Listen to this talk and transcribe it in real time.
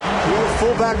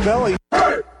fullback belly.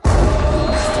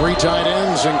 Three tight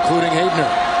ends, including Haebner.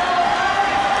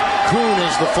 Kuhn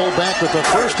is the fullback with the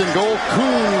first and goal.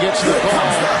 Kuhn gets the ball.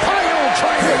 Pyle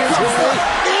trying to his way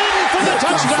in for the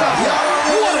touchdown.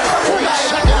 What a great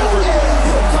second effort.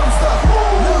 Here comes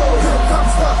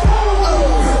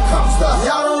the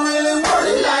y'all don't really want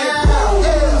it like that.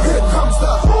 Here comes the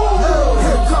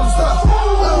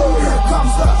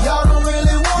y'all don't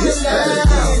really want it like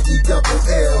that.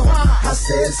 I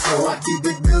said so. I keep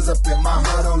big bills up in my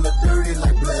heart on the dirty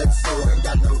like blood. So ain't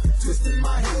got no twist in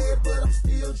my head, but I'm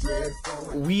still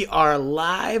dreadful. We are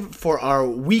live for our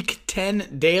Week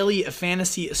 10 Daily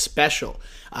Fantasy Special.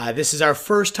 This is our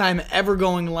first time ever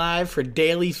going live for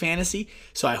Daily Fantasy,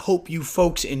 so I hope you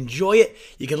folks enjoy it.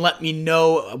 You can let me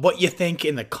know what you think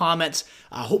in the comments.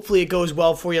 Hopefully it goes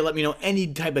well for you. Let me know any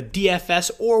type of DFS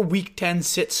or Week 10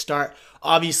 sit start.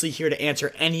 Obviously here to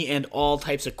answer any and all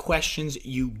types of questions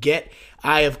you get.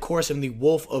 I, of course, am the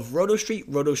Wolf of RotoStreet,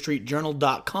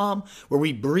 rotostreetjournal.com, where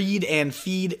we breed and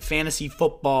feed fantasy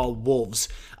football wolves.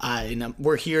 And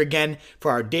we're here again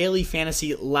for our daily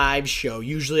fantasy live show.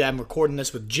 Usually I'm recording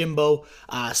this with Jimbo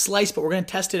Slice, but we're going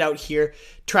to test it out here.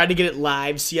 Try to get it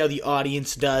live, see how the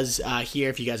audience does here,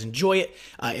 if you guys enjoy it.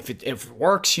 If it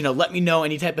works, let me know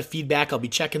any type of feedback. I'll be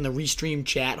checking the restream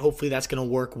chat. Hopefully that's going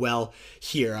to work well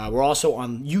here. We're also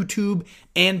on YouTube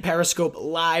and Periscope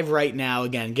live right now,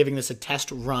 again, giving this a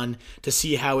test run to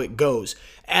see how it goes.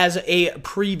 As a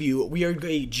preview, we are a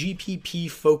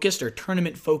GPP-focused or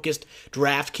tournament-focused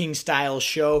DraftKings style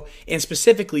show, and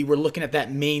specifically, we're looking at that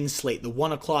main slate, the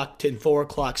 1 o'clock to 4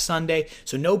 o'clock Sunday,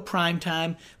 so no prime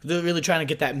time. They're really trying to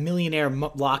get that millionaire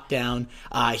lockdown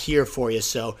here for you,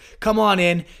 so come on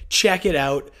in, check it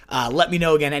out. Let me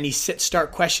know, again, any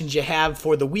sit-start questions you have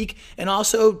for the week, and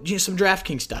also some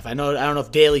DraftKings stuff. I don't know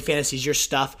if daily fantasy is your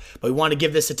stuff, but we want to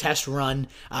give this a test run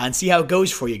and see how it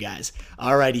goes for you guys.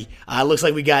 Alrighty, looks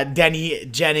like we got Denny,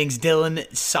 Jennings,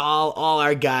 Dylan, Saul, all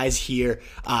our guys here.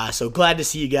 So glad to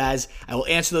see you guys. I will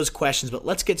answer those questions, but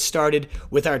let's get started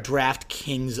with our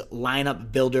DraftKings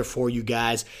lineup builder for you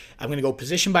guys. I'm going to go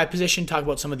position by position, talk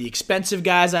about some of the expensive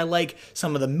guys I like,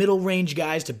 some of the middle range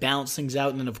guys to balance things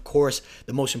out, and then, of course,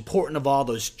 the most important of all,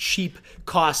 those cheap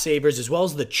cost savers, as well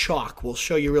as the chalk. We'll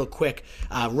show you real quick.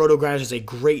 RotoGrinders has a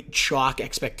great chalk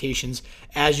expectations,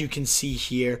 as you can see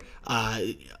here.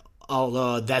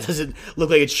 Although that doesn't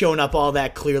look like it's showing up all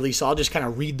that clearly, so I'll just kind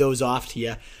of read those off to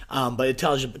you. But it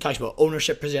talks about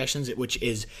ownership projections, which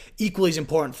is equally as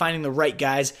important. Finding the right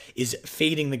guys is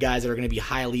fading the guys that are going to be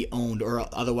highly owned or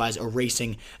otherwise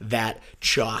erasing that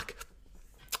chalk.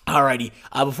 Alrighty,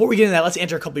 before we get into that, let's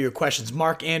answer a couple of your questions.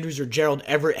 Mark Andrews or Gerald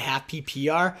Everett, half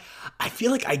PPR. I feel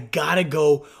like I gotta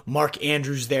go Mark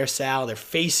Andrews there, Sal. They're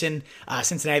facing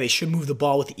Cincinnati. They should move the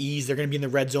ball with ease. They're going to be in the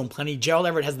red zone plenty. Gerald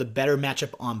Everett has the better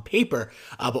matchup on paper,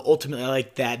 but ultimately I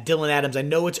like that. Dylan Adams, I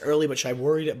know it's early, but should I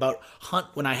worried about Hunt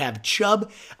when I have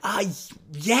Chubb?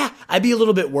 Yeah, I'd be a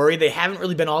little bit worried. They haven't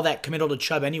really been all that committal to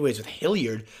Chubb anyways, with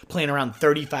Hilliard playing around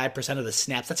 35% of the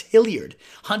snaps. That's Hilliard.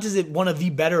 Hunt is one of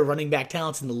the better running back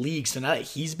talents in the league, so now that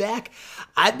he's back,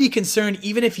 I'd be concerned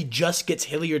even if he just gets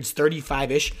Hilliard's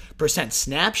 35-ish%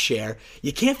 snap share.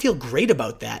 You can't feel great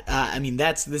about that.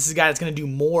 This is a guy that's going to do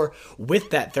more with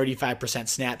that 35%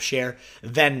 snap share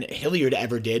than Hilliard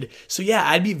ever did. So yeah,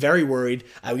 I'd be very worried.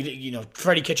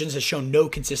 Freddie Kitchens has shown no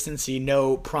consistency,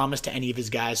 no promise to any of his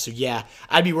guys. So yeah,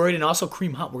 I'd be worried. And also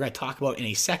Kareem Hunt, we're going to talk about in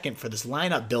a second for this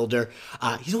lineup builder.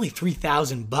 He's only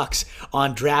 $3,000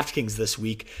 on DraftKings this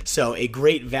week, so a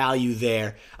great value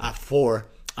there for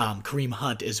Kareem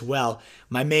Hunt as well.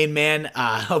 My main man,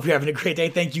 hope you're having a great day.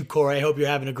 Thank you, Corey. I hope you're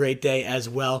having a great day as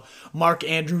well. Mark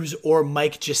Andrews or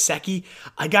Mike Gesicki.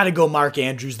 I got to go Mark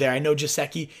Andrews there. I know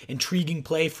Gesicki, intriguing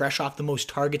play, fresh off the most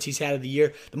targets he's had of the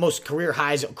year. The most career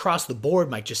highs across the board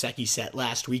Mike Gesicki set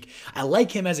last week. I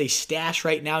like him as a stash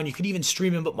right now, and you could even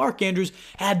stream him, but Mark Andrews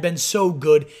had been so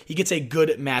good. He gets a good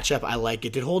matchup. I like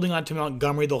it. Did holding on to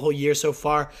Montgomery the whole year so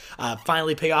far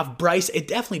finally pay off? Bryce, it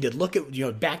definitely did. Look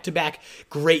at, back-to-back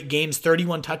great games,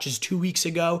 31 touches 2 weeks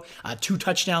ago, 2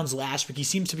 touchdowns last week. He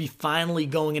seems to be finally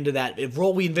going into that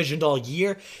role we envisioned all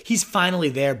year. He's finally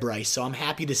there, Bryce, so I'm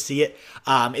happy to see it.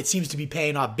 It seems to be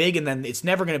paying off big, and then it's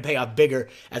never going to pay off bigger,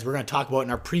 as we're going to talk about in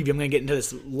our preview. I'm going to get into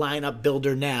this lineup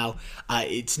builder now.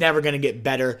 It's never going to get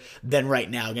better than right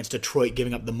now against Detroit,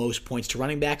 giving up the most points to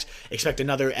running backs. Expect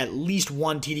another at least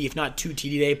 1 TD, if not 2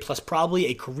 TD day, plus probably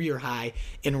a career high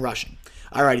in rushing.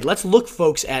 Alrighty, let's look,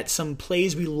 folks, at some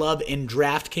plays we love in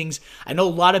DraftKings. I know a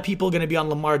lot of people are going to be on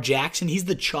Lamar Jackson. He's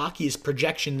the chalkiest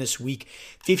projection this week.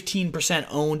 15%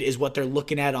 owned is what they're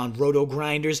looking at on Roto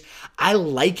Grinders. I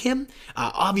like him.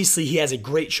 Obviously, he has a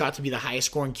great shot to be the highest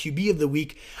scoring QB of the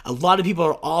week. A lot of people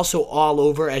are also all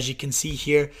over, as you can see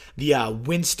here, the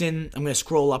Winston. I'm going to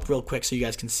scroll up real quick so you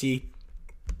guys can see.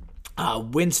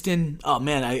 Winston. Oh,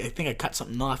 man, I think I cut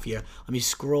something off here. Let me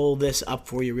scroll this up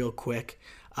for you real quick.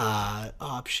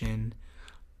 Option.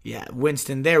 Yeah,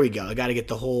 Winston. There we go. I got to get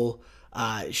the whole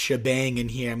shebang in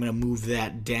here. I'm going to move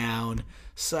that down.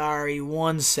 Sorry,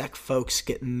 one sec, folks.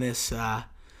 Getting this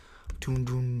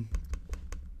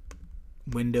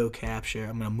window capture.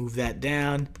 I'm going to move that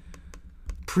down.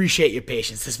 Appreciate your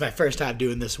patience. This is my first time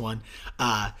doing this one.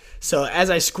 So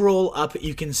as I scroll up,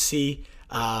 you can see,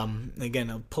 again,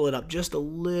 I'll pull it up just a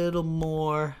little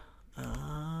more.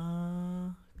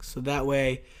 So that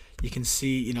way you can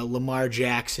see, Lamar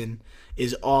Jackson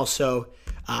is also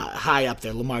high up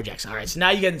there. Lamar Jackson. All right, so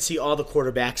now you can see all the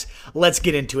quarterbacks. Let's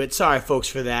get into it. Sorry, folks,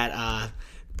 for that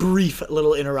brief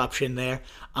little interruption there.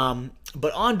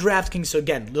 But on DraftKings, so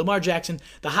again, Lamar Jackson,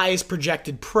 the highest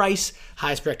projected price,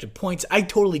 highest projected points. I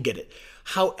totally get it.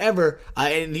 However,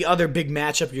 in the other big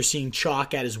matchup you're seeing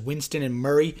chalk at is Winston and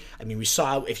Murray. I mean, we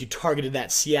saw if you targeted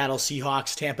that Seattle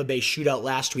Seahawks Tampa Bay shootout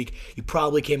last week, you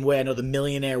probably came away. I know the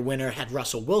millionaire winner had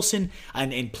Russell Wilson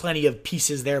and plenty of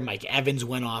pieces there. Mike Evans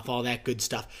went off, all that good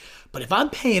stuff. But if I'm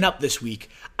paying up this week,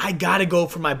 I got to go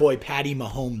for my boy Patty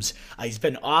Mahomes. He's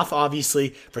been off,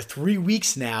 obviously, for 3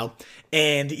 weeks now,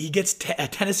 and he gets a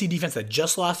Tennessee defense that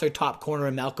just lost their top corner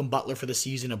in Malcolm Butler for the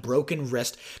season, a broken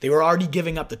wrist. They were already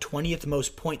giving up the 20th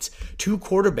most points to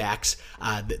quarterbacks,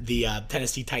 the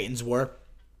Tennessee Titans were.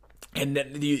 And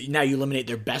now you eliminate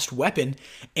their best weapon,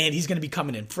 and he's going to be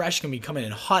coming in fresh, going to be coming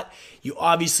in hot. You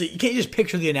can't just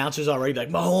picture the announcers already like,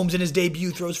 Mahomes in his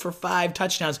debut throws for 5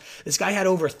 touchdowns. This guy had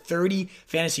over 30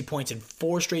 fantasy points in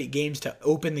 4 straight games to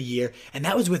open the year, and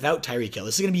that was without Tyreek Hill.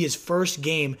 This is going to be his first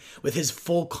game with his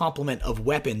full complement of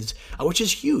weapons, which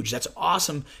is huge. That's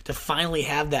awesome to finally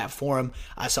have that for him.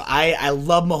 So I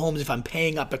love Mahomes. If I'm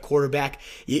paying up at quarterback,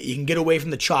 you can get away from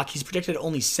the chalk. He's projected at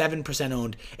only 7%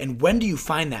 owned, and when do you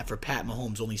find that for Pat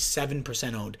Mahomes? Only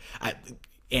 7% owned.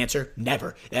 Answer,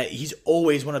 never. He's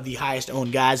always one of the highest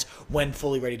owned guys when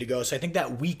fully ready to go. So I think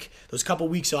that week, those couple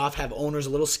weeks off, have owners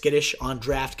a little skittish on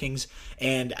DraftKings,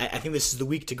 and I think this is the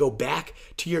week to go back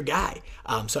to your guy.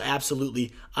 So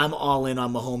absolutely, I'm all in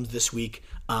on Mahomes this week,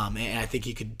 and I think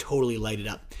he could totally light it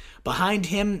up. Behind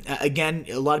him, again,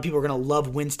 a lot of people are going to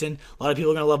love Winston. A lot of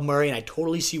people are going to love Murray, and I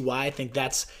totally see why. I think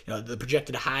that's the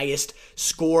projected highest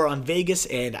score on Vegas,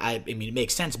 and I mean it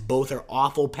makes sense. Both are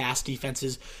awful pass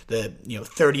defenses. The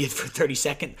 30th for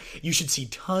 32nd. You should see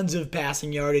tons of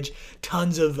passing yardage,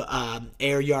 tons of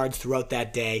air yards throughout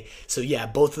that day. So yeah,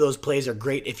 both of those plays are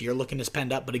great if you're looking to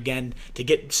spend up. But again, to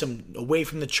get some away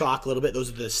from the chalk a little bit, those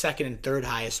are the second and third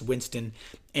highest, Winston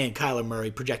and Kyler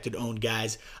Murray, projected owned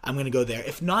guys. I'm going to go there.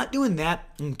 If not doing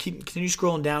that, continue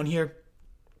scrolling down here.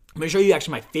 I'm going to show you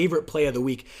actually my favorite play of the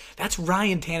week. That's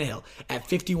Ryan Tannehill at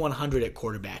 5,100 at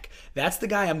quarterback. That's the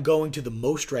guy I'm going to the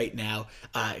most right now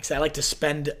because I like to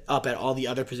spend up at all the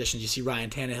other positions. You see Ryan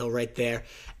Tannehill right there.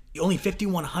 Only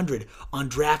 5,100 on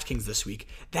DraftKings this week.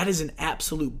 That is an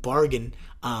absolute bargain.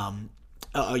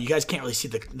 You guys can't really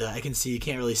see I can see you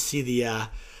can't really see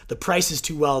the prices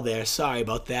too well there. Sorry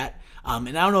about that. And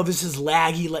I don't know if this is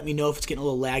laggy. Let me know if it's getting a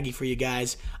little laggy for you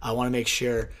guys. I want to make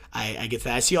sure I get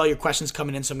that. I see all your questions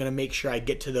coming in, so I'm going to make sure I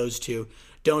get to those too.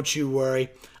 Don't you worry.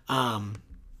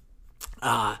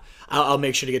 I'll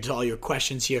make sure to get to all your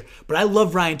questions here. But I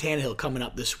love Ryan Tannehill coming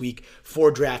up this week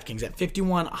for DraftKings at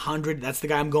 5,100. That's the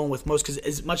guy I'm going with most because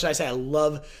as much as I say I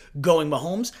love going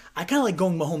Mahomes, I kind of like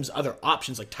going Mahomes' other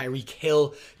options like Tyreek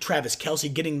Hill, Travis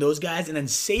Kelce, getting those guys, and then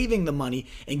saving the money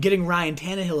and getting Ryan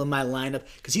Tannehill in my lineup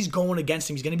because he's going against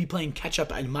him. He's going to be playing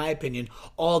catch-up, in my opinion,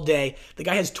 all day. The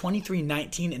guy has 23,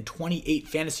 19, and 28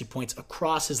 fantasy points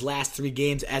across his last 3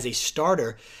 games as a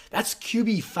starter. That's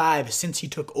QB5 since he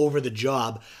took over the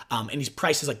job. And he's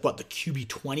priced as the QB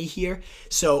 20 here.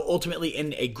 So ultimately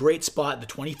in a great spot, the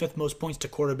 25th most points to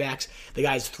quarterbacks. The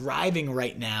guy's thriving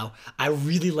right now. I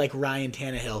really like Ryan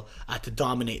Tannehill to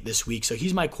dominate this week. So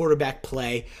he's my quarterback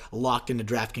play locked into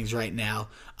DraftKings right now.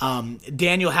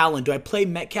 Daniel Howland, do I play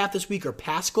Metcalf this week or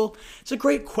Pascal? It's a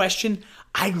great question.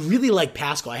 I really like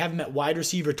Pascal. I have him at wide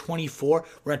receiver 24.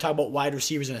 We're going to talk about wide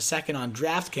receivers in a second on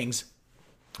DraftKings.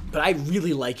 But I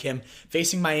really like him.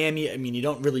 Facing Miami, I mean, you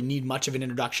don't really need much of an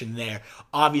introduction there.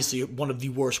 Obviously, one of the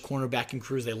worst cornerback in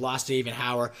crews. They lost David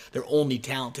Hauer, their only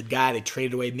talented guy. They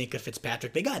traded away Minkah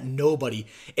Fitzpatrick. They got nobody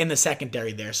in the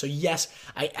secondary there. So, yes,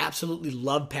 I absolutely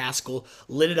love Pascal.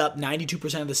 Lit it up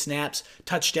 92% of the snaps,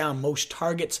 touchdown, most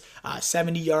targets,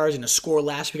 70 yards, and a score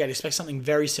last week. I'd expect something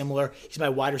very similar. He's my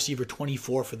wide receiver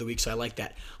 24 for the week, so I like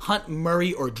that. Hunt,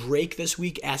 Murray, or Drake this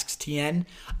week, asks TN.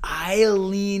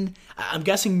 I'm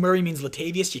guessing Murray means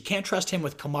Latavius. You can't trust him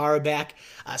with Kamara back.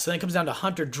 So then it comes down to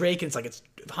Hunter Drake, and it's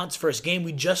Hunt's first game.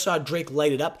 We just saw Drake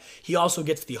light it up. He also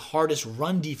gets the hardest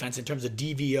run defense in terms of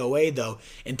DVOA, though,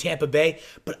 in Tampa Bay.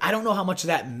 But I don't know how much of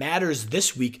that matters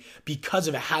this week because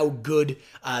of how good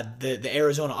the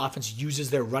Arizona offense uses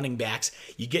their running backs.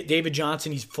 You get David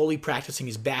Johnson. He's fully practicing.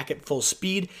 He's back at full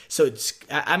speed. So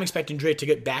I'm expecting Drake to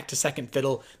get back to second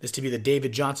fiddle. This to be the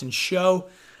David Johnson show.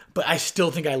 But I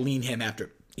still think I lean him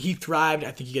after. He thrived.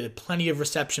 I think he get plenty of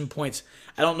reception points.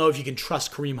 I don't know if you can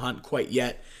trust Kareem Hunt quite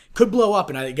yet. Could blow up,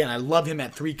 and I love him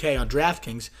at 3K on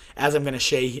DraftKings, as I'm going to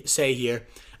say here.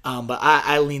 But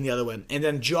I lean the other way. And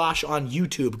then Josh on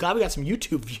YouTube. God, we got some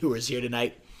YouTube viewers here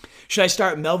tonight. Should I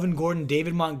start Melvin Gordon,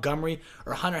 David Montgomery,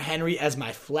 or Hunter Henry as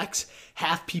my flex,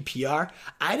 half PPR?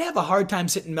 I'd have a hard time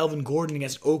sitting Melvin Gordon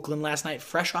against Oakland last night,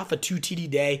 fresh off a 2 TD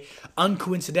day.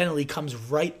 Uncoincidentally, comes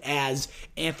right as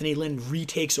Anthony Lynn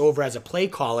retakes over as a play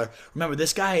caller. Remember,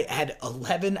 this guy had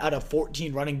 11 out of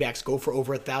 14 running backs go for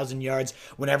over 1,000 yards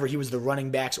whenever he was the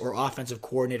running backs or offensive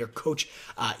coordinator coach.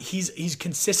 He's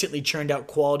consistently churned out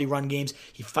quality run games.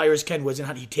 He fires Ken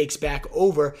Wisenhunt. He takes back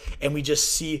over, and we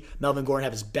just see Melvin Gordon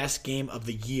have his best game of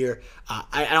the year.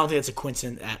 I don't think that's a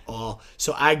coincidence at all.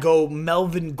 So I go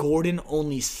Melvin Gordon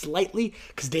only slightly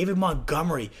because David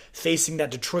Montgomery facing that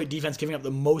Detroit defense giving up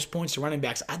the most points to running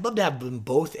backs. I'd love to have them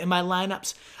both in my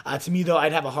lineups. To me, though,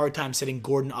 I'd have a hard time sitting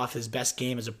Gordon off his best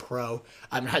game as a pro.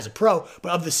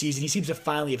 But of the season. He seems to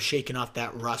finally have shaken off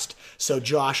that rust. So,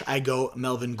 Josh, I go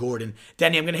Melvin Gordon.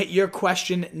 Danny, I'm going to hit your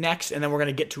question next, and then we're going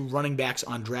to get to running backs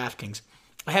on DraftKings.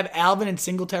 I have Alvin and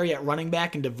Singletary at running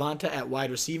back and Devonta at wide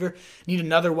receiver. Need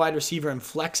another wide receiver and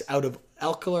flex out of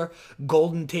Eckler,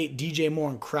 Golden Tate, DJ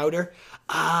Moore, and Crowder.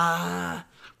 I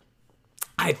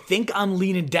think I'm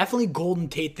leaning definitely Golden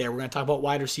Tate there. We're going to talk about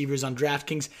wide receivers on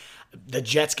DraftKings. The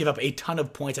Jets give up a ton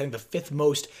of points. I think the fifth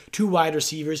most to wide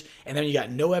receivers. And then you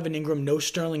got no Evan Ingram, no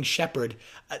Sterling Shepard.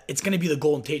 It's going to be the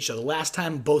Golden Tate show. The last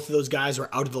time both of those guys were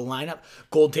out of the lineup,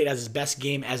 Golden Tate has his best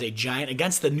game as a Giant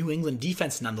against the New England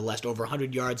defense nonetheless. Over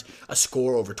 100 yards, a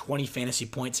score, over 20 fantasy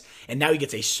points. And now he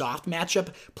gets a soft matchup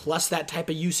plus that type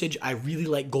of usage. I really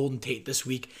like Golden Tate this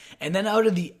week. And then out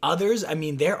of the others, I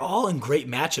mean, they're all in great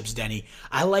matchups, Denny.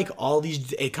 I like all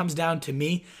these. It comes down to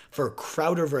me for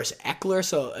Crowder versus Eckler.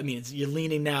 So, I mean, you're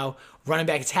leaning now running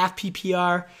back. It's half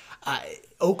PPR.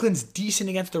 Oakland's decent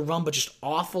against the run, but just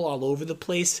awful all over the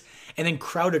place. And then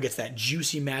Crowder gets that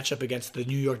juicy matchup against the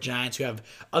New York Giants, who have,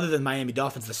 other than Miami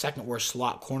Dolphins, the second worst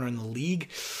slot corner in the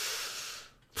league.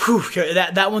 Whew,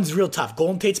 that one's real tough.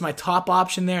 Golden Tate's my top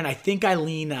option there, and I think I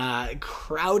lean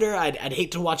Crowder. I'd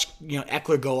hate to watch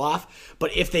Eckler go off,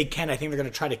 but if they can, I think they're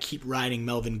going to try to keep riding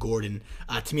Melvin Gordon.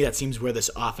 To me, that seems where this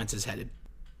offense is headed.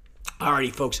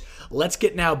 Alrighty, folks, let's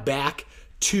get now back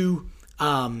to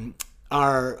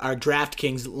our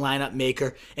DraftKings lineup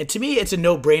maker. And to me, it's a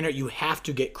no-brainer. You have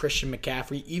to get Christian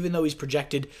McCaffrey, even though he's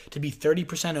projected to be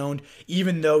 30% owned,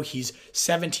 even though he's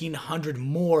 1,700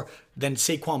 more than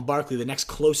Saquon Barkley, the next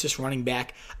closest running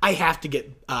back. I have to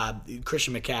get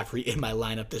Christian McCaffrey in my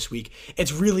lineup this week.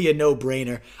 It's really a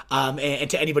no-brainer. And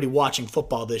to anybody watching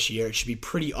football this year, it should be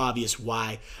pretty obvious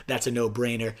why that's a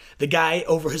no-brainer. The guy,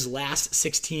 over his last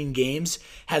 16 games,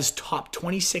 has topped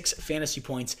 26 fantasy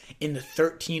points in the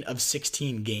 13 of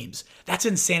 16 games. That's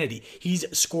insanity. He's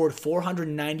scored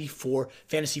 494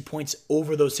 fantasy points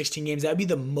over those 16 games. That would be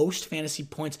the most fantasy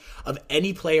points of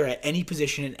any player at any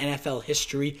position in NFL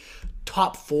history.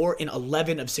 Top 4 in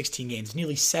 11 of 16 games.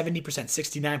 Nearly 70%,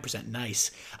 69%,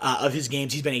 nice, of his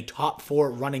games. He's been a top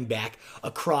 4 running back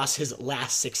across his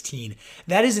last 16.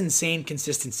 That is insane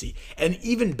consistency. And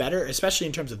even better, especially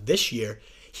in terms of this year,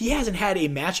 he hasn't had a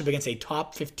matchup against a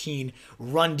top 15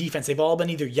 run defense. They've all been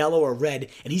either yellow or red,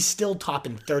 and he's still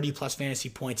topping 30-plus fantasy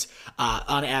points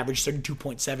on average,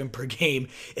 32.7 per game.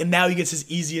 And now he gets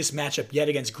his easiest matchup yet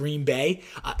against Green Bay.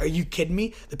 Are you kidding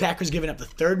me? The Packers giving up the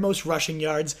third most rushing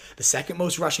yards, the second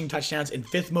most rushing touchdowns, and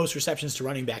fifth most receptions to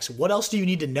running backs. What else do you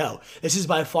need to know? This is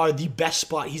by far the best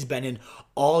spot he's been in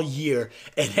all year,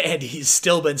 and he's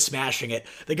still been smashing it.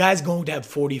 The guy's going to have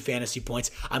 40 fantasy points.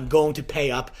 I'm going to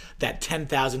pay up that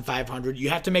 $10,500. You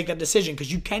have to make that decision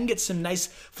because you can get some nice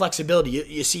flexibility.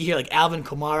 You see here, like Alvin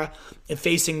Kamara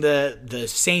facing the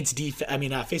Saints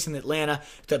facing Atlanta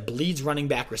that bleeds running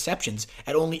back receptions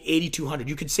at only 8,200.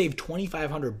 You could save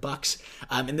 $2,500,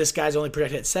 and this guy's only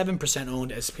projected at 7%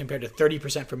 owned as compared to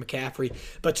 30% for McCaffrey.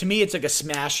 But to me, it's like a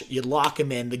smash. You lock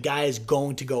him in. The guy is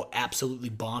going to go absolutely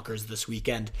bonkers this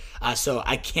weekend. So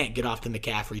I can't get off the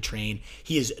McCaffrey train.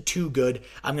 He is too good.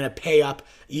 I'm going to pay up,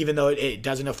 even though it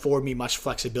doesn't afford me much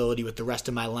flexibility with the rest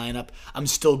of my lineup. I'm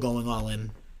still going all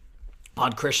in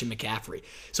on Christian McCaffrey.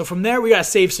 So from there, we got to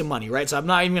save some money, right? So I'm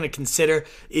not even going to consider,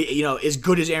 as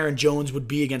good as Aaron Jones would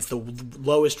be against the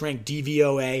lowest ranked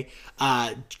DVOA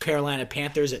Carolina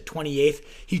Panthers at 28th.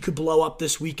 He could blow up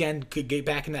this weekend, could get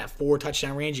back in that 4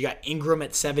 touchdown range. You got Ingram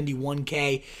at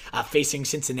 71K facing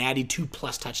Cincinnati,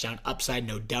 2+ touchdown upside,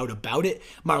 no doubt about it.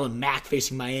 Marlon Mack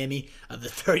facing Miami, the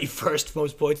 31st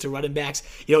most points to running backs.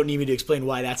 You don't need me to explain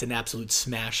why that's an absolute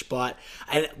smash spot.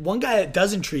 And one guy that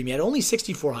does intrigue me at only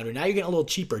 6,400. Now you're getting a little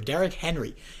cheaper. Derrick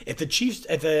Henry. If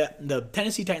the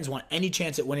Tennessee Titans want any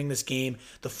chance at winning this game,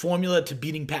 the formula to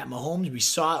beating Pat Mahomes, we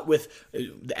saw it with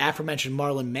the aforementioned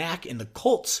Marlon Mack and the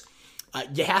Colts.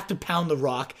 You have to pound the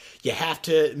rock. You have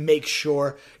to make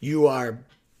sure you are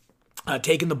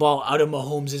taking the ball out of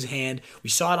Mahomes' hand. We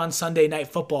saw it on Sunday Night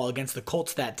Football against the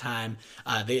Colts that time.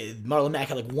 Marlon Mack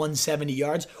had like 170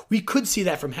 yards. We could see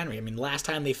that from Henry. I mean, last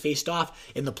time they faced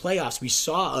off in the playoffs, we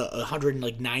saw a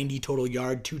 190 total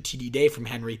yard, 2 TD day from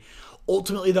Henry.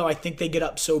 Ultimately, though, I think they get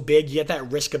up so big, you get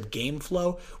that risk of game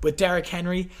flow with Derrick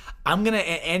Henry.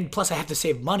 And plus I have to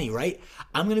save money, right?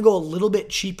 I'm going to go a little bit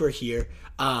cheaper here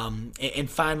and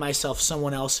find myself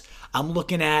someone else. I'm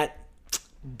looking at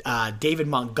David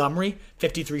Montgomery,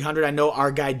 5,300. I know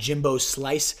our guy Jimbo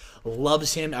Slice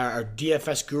loves him, our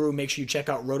DFS guru. Make sure you check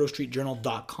out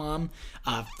rotostreetjournal.com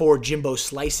for Jimbo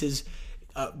Slice's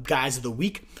guys of the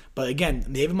week. But again,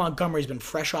 David Montgomery's been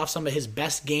fresh off some of his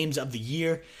best games of the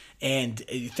year. And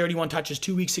 31 touches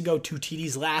 2 weeks ago, 2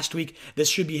 TDs last week. This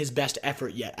should be his best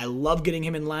effort yet. I love getting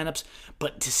him in lineups,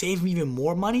 but to save me even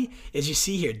more money, as you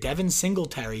see here, Devin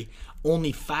Singletary,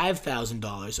 only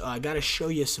 $5,000. Oh, I got to show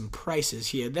you some prices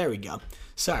here. There we go.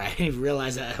 Sorry, I didn't even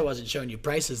realize that I wasn't showing you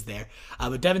prices there.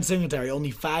 But Devin Singletary,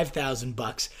 only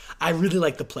 $5,000. I really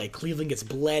like the play. Cleveland gets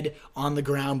bled on the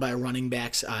ground by running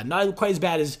backs. Not quite as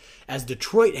bad as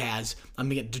Detroit has. I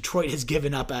mean, Detroit has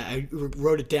given up. I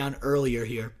wrote it down earlier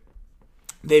here.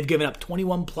 They've given up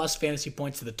 21 plus fantasy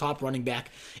points to the top running back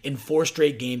in 4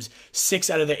 straight games. 6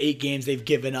 out of their 8 games, they've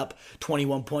given up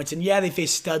 21 points. And yeah, they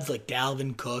face studs like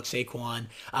Dalvin Cook, Saquon,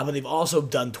 but they've also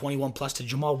done 21 plus to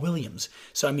Jamal Williams.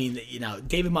 So, I mean,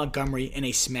 David Montgomery in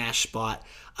a smash spot,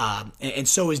 and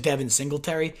so is Devin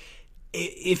Singletary.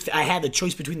 If I had the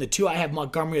choice between the two, I have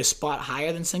Montgomery a spot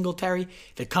higher than Singletary.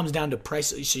 If it comes down to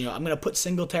price, I'm going to put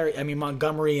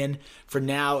Montgomery in for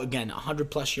now. Again,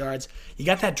 100 plus yards. You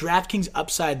got that DraftKings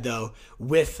upside though.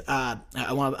 With I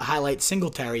want to highlight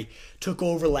Singletary took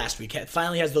over last week.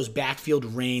 Finally has those backfield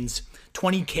reins.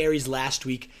 20 carries last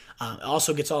week.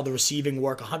 Also gets all the receiving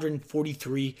work,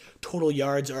 143 total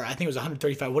yards, or I think it was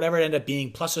 135, whatever it ended up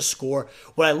being, plus a score.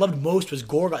 What I loved most was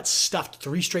Gore got stuffed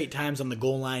 3 straight times on the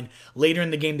goal line. Later in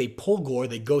the game, they pull Gore,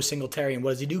 they go Singletary, and what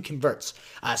does he do? Converts.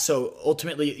 So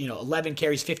ultimately, 11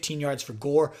 carries, 15 yards for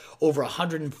Gore, over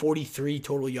 143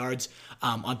 total yards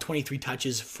on 23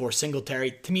 touches for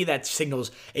Singletary. To me, that signals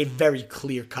a very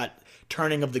clear-cut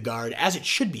turning of the guard, as it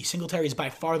should be. Singletary is by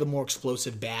far the more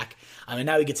explosive back, and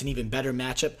now he gets an even better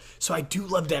matchup. So I do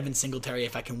love Devin Singletary.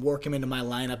 If I can work him into my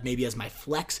lineup, maybe as my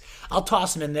flex, I'll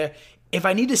toss him in there. If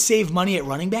I need to save money at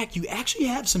running back, you actually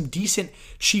have some decent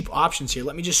cheap options here.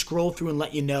 Let me just scroll through and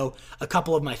let you know a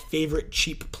couple of my favorite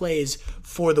cheap plays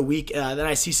for the week. Then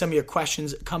I see some of your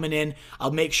questions coming in.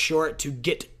 I'll make sure to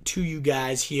get to you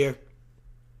guys here.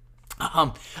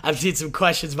 I've seen some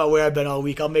questions about where I've been all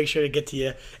week. I'll make sure to get to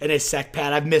you in a sec,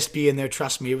 Pat. I've missed being there.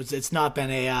 Trust me, it's not been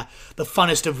the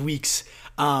funnest of weeks.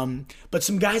 But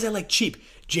some guys I like cheap.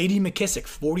 J.D. McKissick,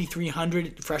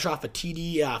 4,300, fresh off a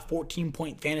TD,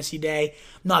 14-point fantasy day.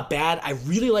 Not bad. I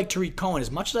really like Tariq Cohen as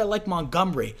much as I like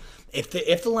Montgomery. If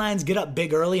the Lions get up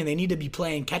big early and they need to be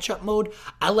playing catch-up mode,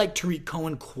 I like Tariq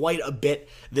Cohen quite a bit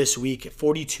this week at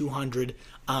 4,200.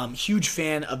 Huge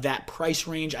fan of that price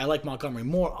range. I like Montgomery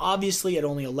more. Obviously, at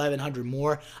only 1,100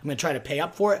 more, I'm going to try to pay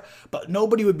up for it. But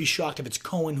nobody would be shocked if it's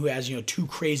Cohen who has 2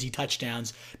 crazy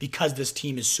touchdowns because this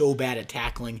team is so bad at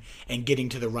tackling and getting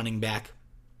to the running back.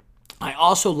 I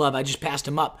also love, I just passed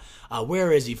him up.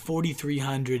 Where is he?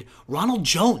 4,300. Ronald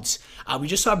Jones. We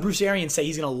just saw Bruce Arians say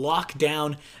he's going to lock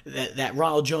down that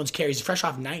Ronald Jones carries. He's fresh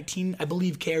off 19, I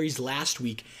believe, carries last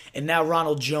week. And now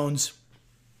Ronald Jones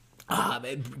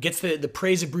gets the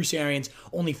praise of Bruce Arians.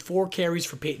 Only 4 carries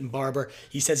for Peyton Barber.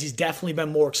 He says he's definitely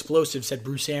been more explosive, said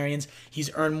Bruce Arians. He's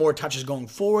earned more touches going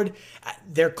forward.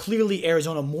 They're clearly,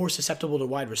 Arizona, more susceptible to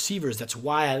wide receivers. That's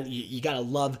why you got to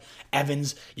love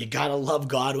Evans. You got to love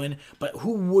Godwin. But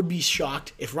who would be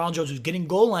shocked if Ronald Jones, who's getting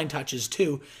goal line touches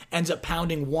too, ends up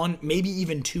pounding 1, maybe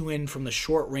even 2 in from the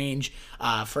short range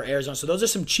for Arizona. So those are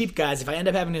some cheap guys. If I end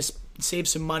up having to save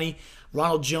some money,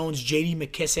 Ronald Jones, J.D.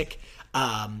 McKissick,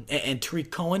 and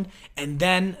Tariq Cohen, and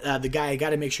then the guy I got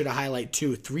to make sure to highlight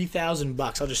too, $3,000.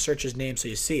 I'll just search his name so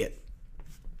you see it.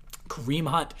 Kareem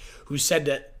Hunt, who's said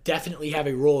to definitely have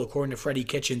a role according to Freddie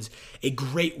Kitchens. A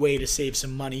great way to save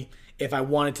some money. If I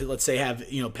wanted to, let's say, have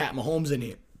Pat Mahomes in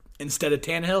here instead of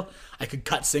Tannehill, I could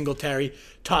cut Singletary,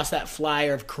 toss that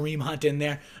flyer of Kareem Hunt in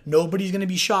there. Nobody's going to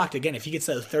be shocked. Again, if he gets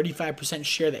that 35%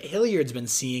 share that Hilliard's been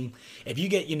seeing, if you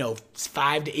get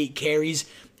 5 to 8 carries,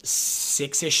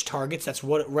 6-ish targets, that's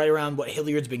right around what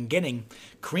Hilliard's been getting.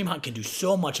 Kareem Hunt can do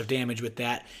so much of damage with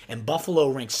that, and Buffalo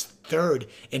ranks 3rd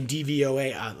in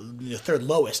DVOA, the 3rd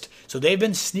lowest. So they've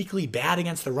been sneakily bad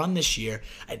against the run this year.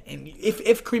 And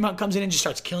if Kareem Hunt comes in and just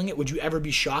starts killing it, would you ever be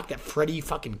shocked that Freddie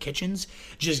fucking Kitchens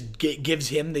just gives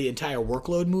him the entire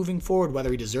workload moving forward,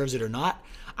 whether he deserves it or not?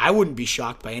 I wouldn't be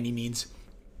shocked by any means.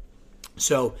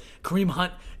 So Kareem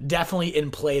Hunt definitely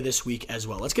in play this week as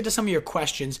well. Let's get to some of your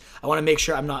questions. I want to make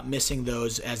sure I'm not missing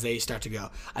those as they start to go.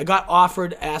 I got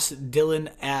offered, asked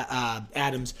Dylan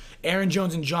Adams, Aaron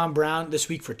Jones and John Brown this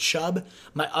week for Chubb.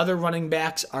 My other running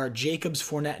backs are Jacobs,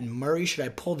 Fournette, and Murray. Should I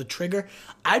pull the trigger?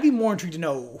 I'd be more intrigued to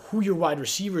know who your wide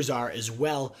receivers are as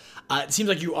well. It seems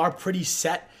like you are pretty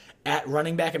set at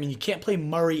running back. I mean, you can't play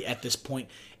Murray at this point.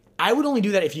 I would only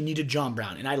do that if you needed John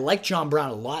Brown, and I like John Brown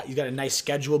a lot. He's got a nice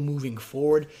schedule moving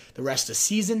forward the rest of the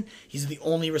season. He's the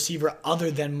only receiver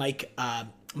other than Mike Thomas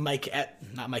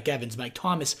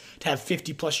to have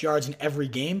 50-plus yards in every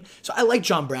game. So I like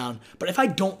John Brown, but if I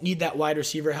don't need that wide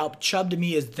receiver help, Chubb to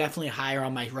me is definitely higher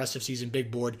on my rest of season big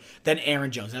board than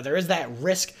Aaron Jones. Now, there is that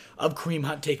risk of Kareem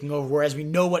Hunt taking over, whereas we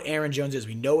know what Aaron Jones is.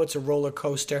 We know it's a roller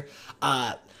coaster.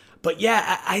 But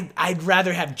yeah, I'd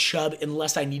rather have Chubb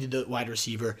unless I needed the wide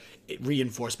receiver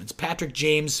reinforcements. Patrick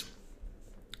James,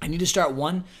 I need to start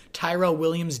one. Tyrell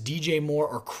Williams, DJ Moore,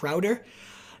 or Crowder.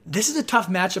 This is a tough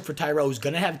matchup for Tyrell, who's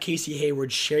going to have Casey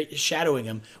Hayward shadowing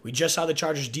him. We just saw the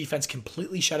Chargers defense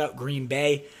completely shut out Green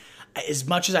Bay. As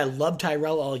much as I love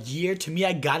Tyrell all year, to me,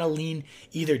 I got to lean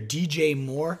either DJ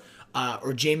Moore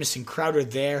or Jamison Crowder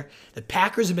there. The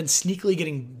Packers have been sneakily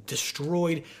getting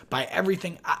destroyed by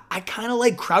everything. I kind of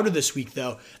like Crowder this week,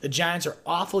 though. The Giants are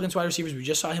awful against wide receivers. We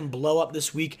just saw him blow up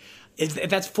this week. If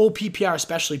that's full PPR,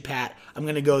 especially, Pat, I'm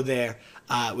going to go there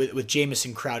with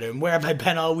Jamison Crowder. And where have I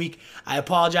been all week? I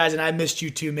apologize, and I missed you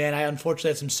too, man. I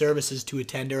unfortunately had some services to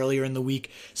attend earlier in the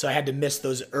week, so I had to miss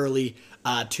those early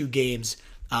 2 games,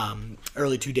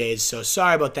 early 2 days. So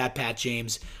sorry about that, Pat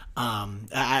James.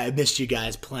 I missed you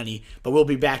guys plenty, but we'll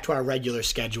be back to our regular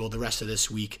schedule the rest of this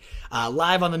week.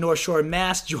 Live on the North Shore of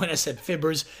Mass. Join us at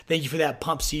Fibbers. Thank you for that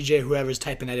pump, CJ, whoever's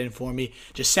typing that in for me.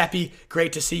 Giuseppe,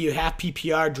 great to see you. Half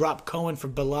PPR, drop Cohen for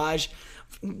Ballage.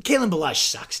 Kalen Ballage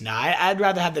sucks now. I'd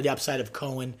rather have the upside of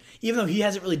Cohen. Even though he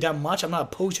hasn't really done much, I'm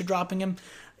not opposed to dropping him.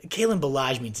 Kalen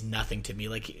Ballage means nothing to me.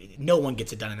 Like, no one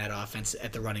gets it done in that offense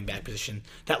at the running back position.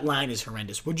 That line is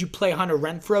horrendous. Would you play Hunter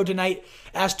Renfrow tonight?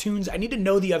 Asked Tunes. I need to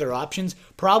know the other options.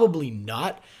 Probably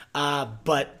not.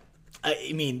 But,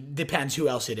 I mean, depends who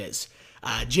else it is.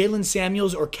 Jalen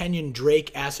Samuels or Kenyon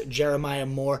Drake, asked Jeremiah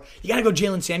Moore. You got to go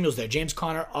Jalen Samuels there. James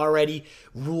Conner already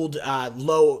ruled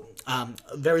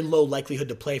very low likelihood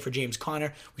to play for James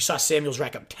Conner. We saw Samuels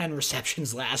rack up 10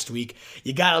 receptions last week.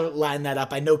 You got to line that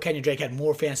up. I know Kenyon Drake had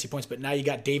more fantasy points, but now you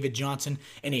got David Johnson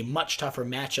in a much tougher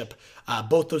matchup.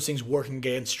 Both those things working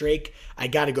against Drake. I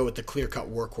got to go with the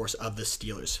clear-cut workhorse of the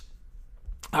Steelers.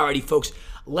 Alrighty, folks.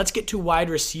 Let's get to wide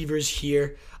receivers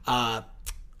here.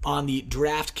 On the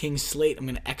DraftKings slate, I'm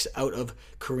going to X out of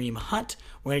Kareem Hunt.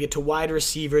 We're going to get to wide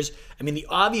receivers. I mean, the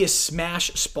obvious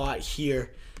smash spot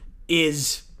here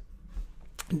is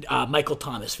Michael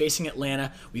Thomas facing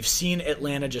Atlanta. We've seen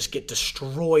Atlanta just get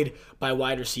destroyed by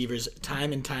wide receivers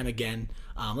time and time again.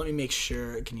 Let me make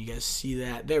sure. Can you guys see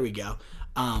that? There we go.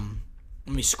 Let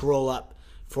me scroll up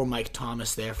for Mike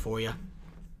Thomas there for you.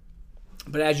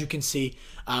 But as you can see,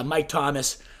 Mike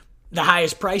Thomas, the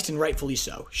highest priced and rightfully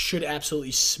so, should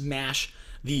absolutely smash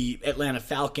the Atlanta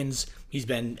Falcons. He's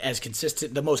been as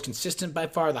consistent, the most consistent by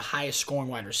far, the highest scoring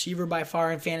wide receiver by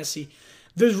far in fantasy.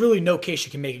 There's really no case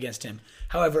you can make against him.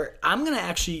 However, I'm going to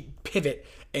actually pivot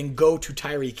and go to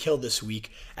Tyreek Hill this week.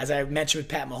 As I mentioned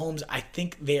with Pat Mahomes, I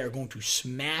think they are going to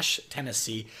smash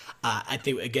Tennessee. I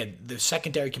think, again, the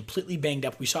secondary completely banged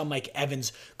up. We saw Mike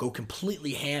Evans go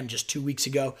completely ham just 2 weeks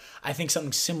ago. I think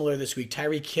something similar this week.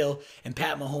 Tyreek Hill and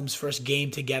Pat Mahomes' first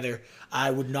game together,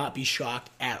 I would not be shocked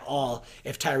at all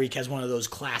if Tyreek has one of those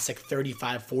classic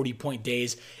 35, 40-point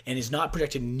days and is not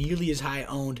projected nearly as high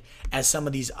owned as some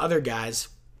of these other guys.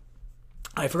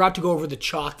 I forgot to go over the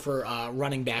chalk for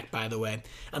running back, by the way.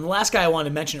 And the last guy I wanted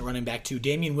to mention at running back, too,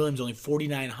 Damian Williams, only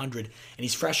 4,900, and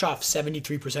he's fresh off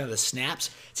 73% of the snaps.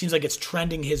 It seems like it's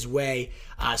trending his way,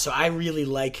 so I really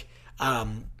like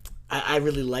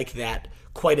that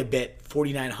quite a bit.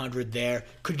 4,900 there.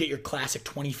 Could get your classic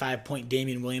 25-point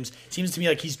Damian Williams. Seems to me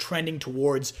like he's trending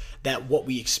towards that what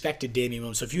we expected Damian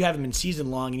Williams. So if you have him in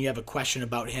season long and you have a question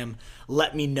about him,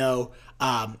 let me know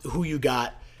who you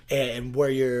got and where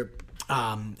you're...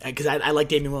 because I like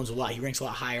Damian Williams a lot. He ranks a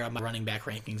lot higher on my running back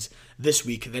rankings this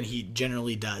week than he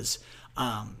generally does.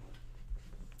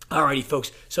 Alrighty,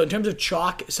 folks. So in terms of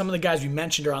chalk, some of the guys we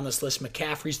mentioned are on this list.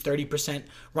 McCaffrey's 30%,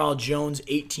 Ronald Jones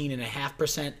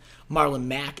 18.5%, Marlon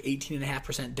Mack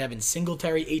 18.5%, Devin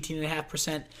Singletary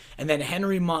 18.5%, and then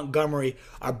Henry Montgomery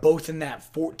are both in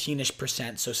that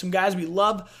 14ish%. So some guys we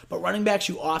love, but running backs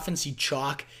you often see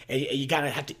chalk, and you gotta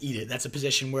have to eat it. That's a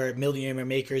position where millionaire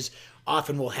makers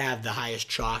often will have the highest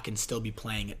chalk and still be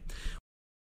playing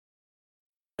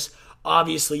it.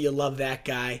 Obviously, you love that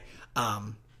guy.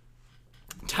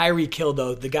 Tyreek Hill,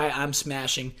 though, the guy I'm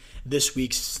smashing this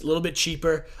week's a little bit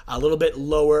cheaper, a little bit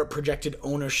lower projected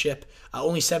ownership,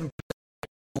 only 7%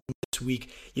 this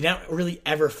week. You don't really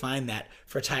ever find that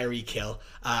for Tyreek Hill.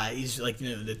 He's like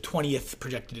the 20th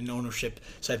projected in ownership.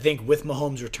 So I think with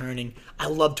Mahomes returning, I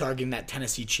love targeting that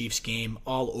Tennessee Chiefs game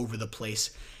all over the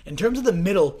place. In terms of the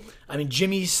middle, I mean,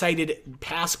 Jimmy cited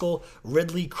Pascal,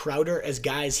 Ridley, Crowder as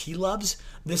guys he loves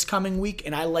this coming week,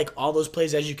 and I like all those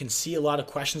plays. As you can see, a lot of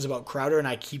questions about Crowder, and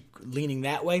I keep leaning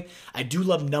that way. I do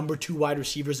love number 2 wide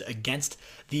receivers against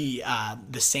the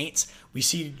Saints. We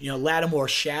see Lattimore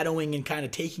shadowing and kind of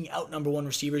taking out number 1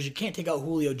 receivers. You can't take out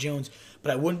Julio Jones,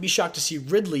 but I wouldn't be shocked to see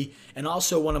Ridley and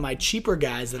also one of my cheaper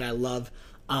guys that I love,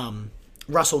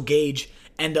 Russell Gage,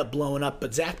 end up blowing up.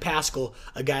 But Zach Pascal,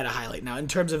 a guy to highlight. Now, in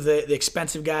terms of the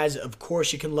expensive guys, of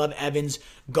course, you can love Evans,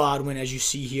 Godwin, as you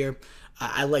see here.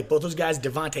 I like both those guys.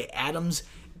 Devontae Adams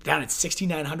down at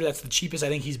 6,900. That's the cheapest I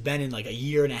think he's been in like a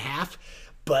year and a half.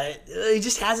 But he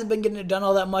just hasn't been getting it done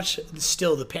all that much.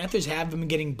 Still, the Panthers have been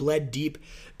getting bled deep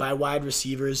by wide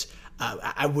receivers.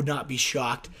 I would not be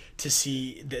shocked to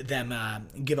see them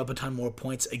give up a ton more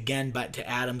points again, but to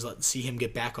Adams, let's see him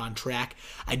get back on track.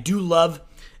 I do love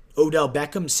Odell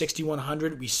Beckham,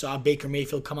 6,100. We saw Baker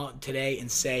Mayfield come out today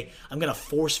and say, I'm going to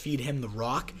force feed him the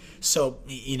rock. So,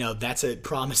 that's a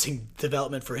promising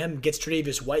development for him. Gets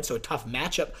Tre'Davious White, so a tough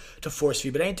matchup to force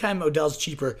feed. But anytime Odell's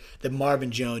cheaper than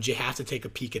Marvin Jones, you have to take a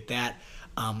peek at that.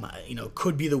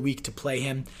 Could be the week to play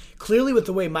him. Clearly, with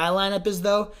the way my lineup is,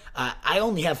 though, I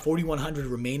only have 4,100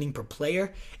 remaining per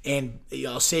player, and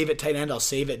I'll save at tight end, I'll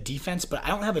save at defense, but I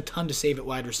don't have a ton to save at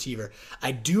wide receiver.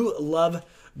 I do love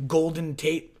Golden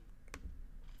Tate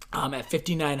at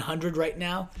 5,900 right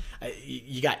now.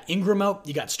 You got Ingram out,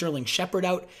 you got Sterling Shepard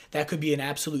out. That could be an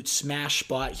absolute smash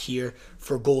spot here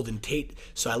for Golden Tate.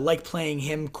 So I like playing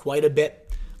him quite a bit.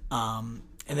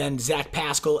 And then Zach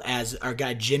Pascal, as our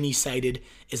guy Jimmy cited,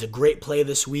 is a great play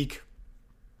this week.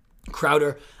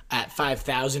 Crowder at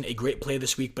 5,000, a great play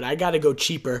this week, but I got to go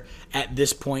cheaper at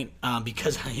this point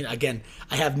because, again,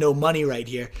 I have no money right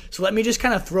here. So let me just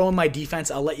kind of throw in my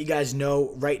defense. I'll let you guys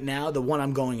know right now the one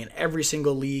I'm going in every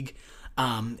single league,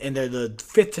 and they're the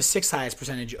 5th to 6th highest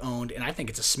percentage owned, and I think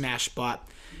it's a smash spot,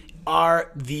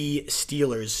 are the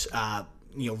Steelers.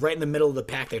 Right in the middle of the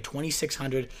pack. They're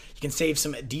 2,600. You can save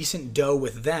some decent dough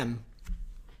with them.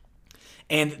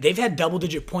 And they've had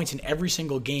double-digit points in every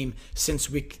single game since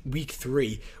week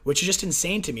 3, which is just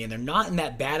insane to me. And they're not in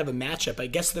that bad of a matchup. I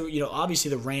guess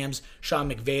obviously the Rams, Sean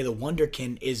McVay, the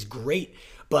Wonderkin is great,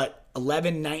 but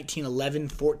 11, 19, 11,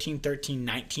 14, 13,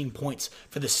 19 points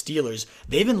for the Steelers.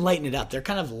 They've been lighting it up. They're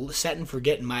kind of set and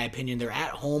forget, in my opinion. They're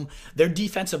at home. Their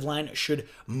defensive line should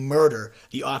murder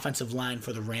the offensive line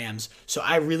for the Rams. So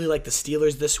I really like the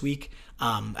Steelers this week.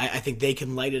 I think they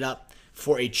can light it up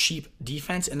for a cheap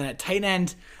defense. And then at tight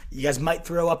end, you guys might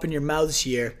throw up in your mouths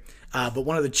here. But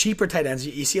one of the cheaper tight ends,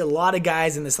 you see a lot of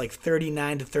guys in this like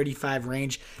 39 to 35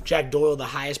 range. Jack Doyle, the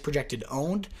highest projected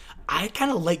owned. I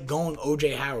kind of like going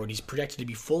O.J. Howard. He's projected to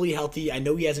be fully healthy. I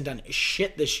know he hasn't done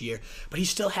shit this year, but he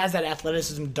still has that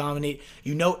athleticism to dominate.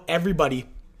 You know, everybody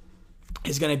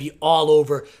is going to be all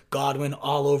over Godwin,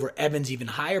 all over Evans, even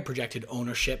higher projected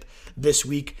ownership this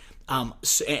week. And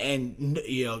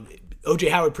you know, O.J.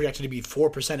 Howard projected to be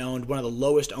 4% owned, one of the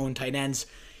lowest owned tight ends.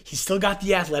 He's still got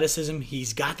the athleticism.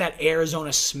 He's got that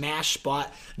Arizona smash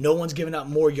spot. No one's given up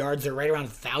more yards. They're right around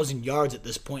 1,000 yards at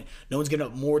this point. No one's given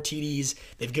up more TDs.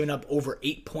 They've given up over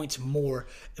 8 points more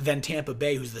than Tampa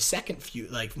Bay, who's the second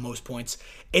most points.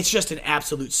 It's just an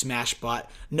absolute smash spot.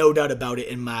 No doubt about it,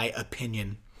 in my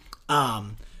opinion.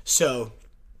 So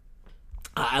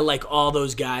I like all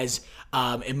those guys.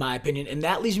 In my opinion. And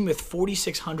that leaves me with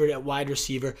 4,600 at wide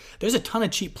receiver. There's a ton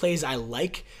of cheap plays I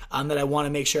like that I want to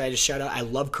make sure I just shout out. I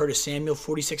love Curtis Samuel,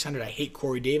 4,600. I hate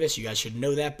Corey Davis. You guys should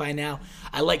know that by now.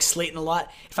 I like Slayton a lot.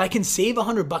 If I can save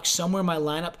 $100 somewhere in my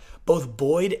lineup, both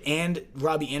Boyd and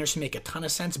Robbie Anderson make a ton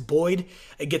of sense. Boyd,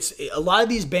 it gets a lot of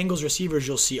these Bengals receivers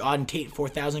you'll see. Auden Tate,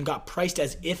 4,000, got priced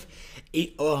as if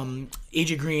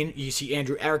AJ Green, you see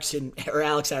Andrew Erickson, or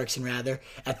Alex Erickson rather,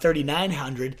 at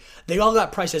 3,900. They all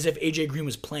got priced as if AJ Green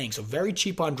was playing. So very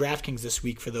cheap on DraftKings this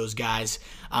week for those guys.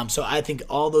 So I think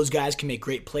all those guys can make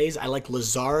great plays. I like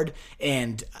Lazard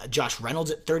and Josh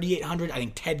Reynolds at 3,800. I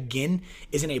think Ted Ginn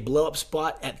is in a blow-up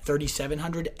spot at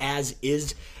 3,700, as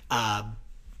is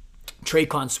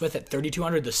Traquan Smith at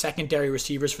 3,200. The secondary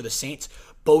receivers for the Saints,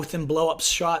 both in blow-up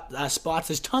spots.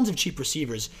 There's tons of cheap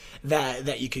receivers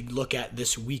that you could look at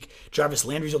this week. Jarvis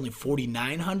Landry's only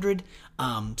 4,900,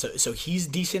 so he's a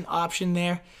decent option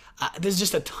there. There's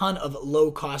just a ton of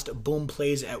low-cost boom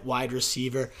plays at wide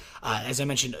receiver. As I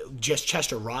mentioned, just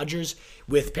Chester Rogers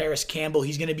with Paris Campbell.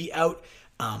 He's going to be out.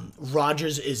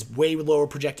 Rogers is way lower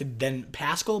projected than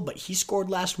Pascal, but he scored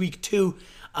last week too,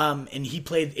 and he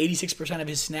played 86% of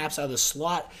his snaps out of the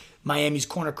slot. Miami's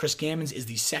corner Chris Gammons is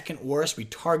the second worst. We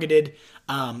targeted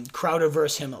Crowder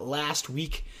versus him last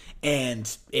week, and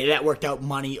that worked out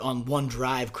money on one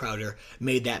drive. Crowder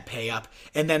made that pay up.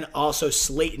 And then also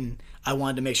Slayton, I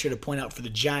wanted to make sure to point out for the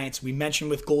Giants. We mentioned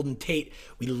with Golden Tate,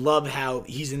 we love how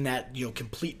he's in that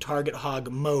complete target hog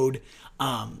mode.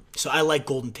 So I like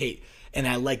Golden Tate. And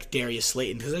I like Darius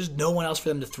Slayton because there's no one else for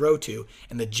them to throw to.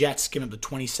 And the Jets, given the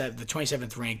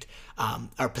 27th ranked,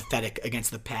 are pathetic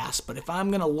against the pass. But if I'm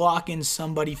going to lock in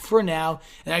somebody for now,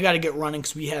 and I got to get running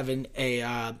because we have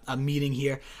a meeting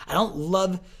here. I don't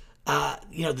love,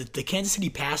 the Kansas City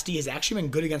pass D has actually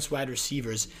been good against wide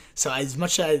receivers. So as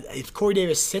much as if Corey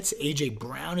Davis sits, A.J.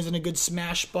 Brown is in a good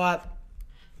smash spot.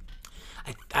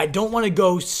 I don't want to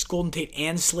go Golden Tate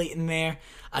and Slayton there.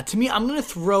 To me, I'm going to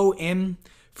throw in,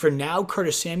 for now,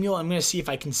 Curtis Samuel. I'm going to see if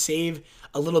I can save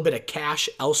a little bit of cash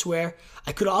elsewhere.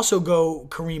 I could also go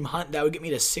Kareem Hunt. That would get me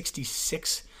to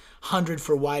 6,600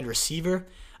 for wide receiver.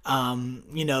 I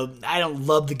don't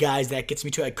love the guys that gets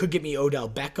me to. I could get me Odell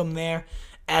Beckham there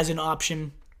as an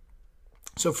option.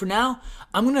 So for now,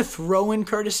 I'm going to throw in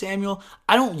Curtis Samuel.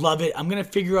 I don't love it. I'm going to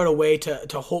figure out a way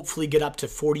to hopefully get up to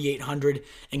 4,800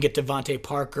 and get Devontae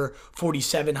Parker,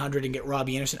 4,700 and get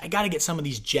Robbie Anderson. I got to get some of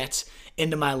these Jets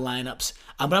into my lineups.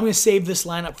 But I'm going to save this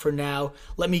lineup for now.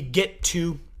 Let me get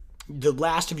to the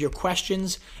last of your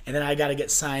questions, and then I got to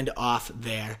get signed off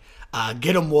there.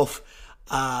 Get 'em, Wolf.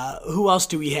 Who else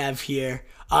do we have here?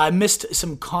 I missed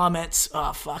some comments.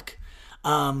 Oh, fuck.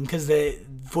 Because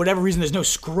for whatever reason, there's no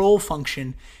scroll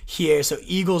function here. So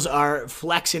Eagles are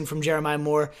flexing from Jeremiah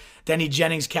Moore. Denny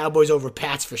Jennings, Cowboys over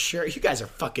Pats for sure. You guys are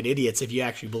fucking idiots if you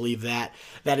actually believe that.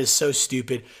 That is so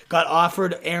stupid. Got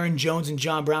offered Aaron Jones and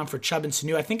John Brown for Chubb and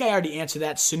Sanu. I think I already answered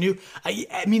that. Sanu,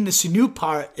 I mean the Sanu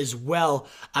part as well.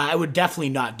 I would definitely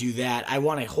not do that. I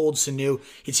want to hold Sanu.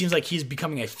 It seems like he's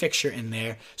becoming a fixture in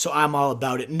there, so I'm all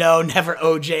about it. No, never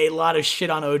OJ. A lot of shit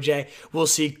on OJ. We'll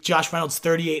see. Josh Reynolds,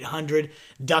 3,800.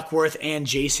 Duckworth and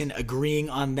Jason agreeing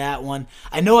on that one.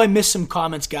 I know I missed some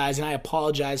comments, guys, and I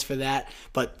apologize for that,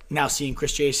 but now seeing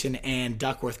Chris Jason and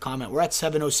Duckworth comment. We're at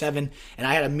 7:07, and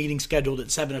I had a meeting scheduled at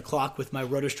 7 o'clock with my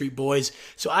Roto Street boys,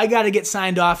 so I got to get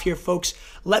signed off here, folks.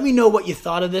 Let me know what you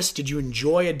thought of this. Did you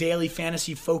enjoy a daily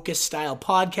fantasy focus style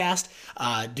podcast?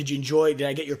 Did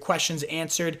I get your questions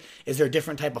answered? Is there a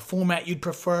different type of format you'd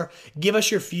prefer? Give us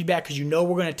your feedback because we're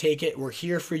going to take it. We're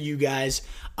here for you guys.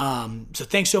 So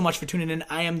thanks so much for tuning in.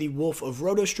 I am the Wolf of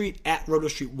Roto Street, at Roto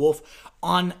Street Wolf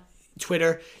on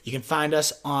Twitter. You can find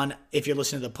us on, if you're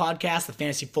listening to the podcast, the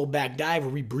Fantasy Fullback Dive,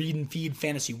 where we breed and feed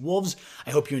fantasy wolves.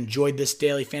 I hope you enjoyed this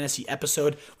daily fantasy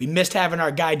episode. We missed having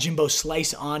our guy Jimbo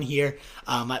Slice on here,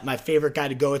 my favorite guy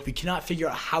to go with. We cannot figure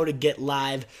out how to get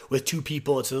live with two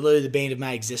people. It's literally the bane of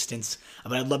my existence.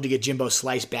 But I'd love to get Jimbo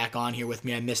Slice back on here with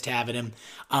me. I missed having him.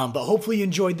 But hopefully you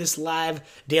enjoyed this live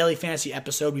daily fantasy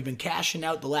episode. We've been cashing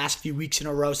out the last few weeks in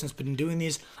a row since we've been doing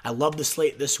these. I love the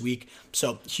slate this week.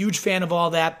 So huge fan of all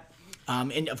that.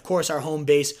 And, of course, our home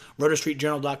base,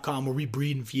 RotoStreetJournal.com, where we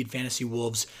breed and feed fantasy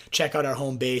wolves. Check out our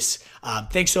home base.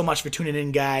 Thanks so much for tuning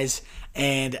in, guys.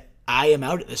 And I am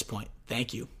out at this point.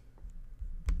 Thank you.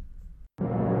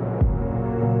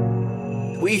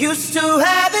 We used to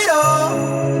have it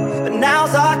all, but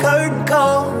now's our curtain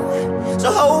call.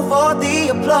 So hold for the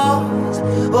applause.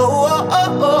 Oh, oh,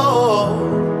 oh,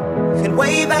 oh. And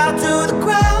wave out to the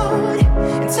crowd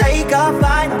and take our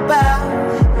final bow.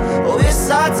 Oh, it's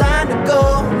our time to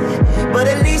go, but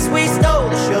at least we stole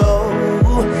the show.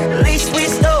 At least we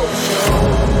stole the show.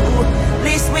 At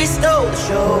least we stole the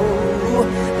show.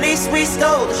 At least we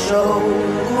stole the show.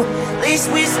 At least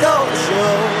we stole the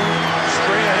show.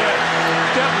 Straight ahead.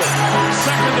 Devlin,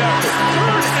 second effort,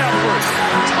 third effort,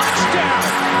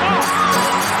 touchdown.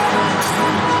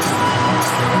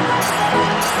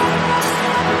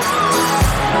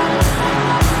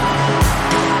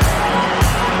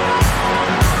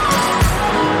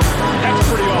 That's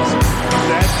pretty awesome.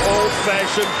 That's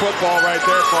old-fashioned football right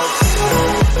there,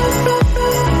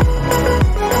 folks.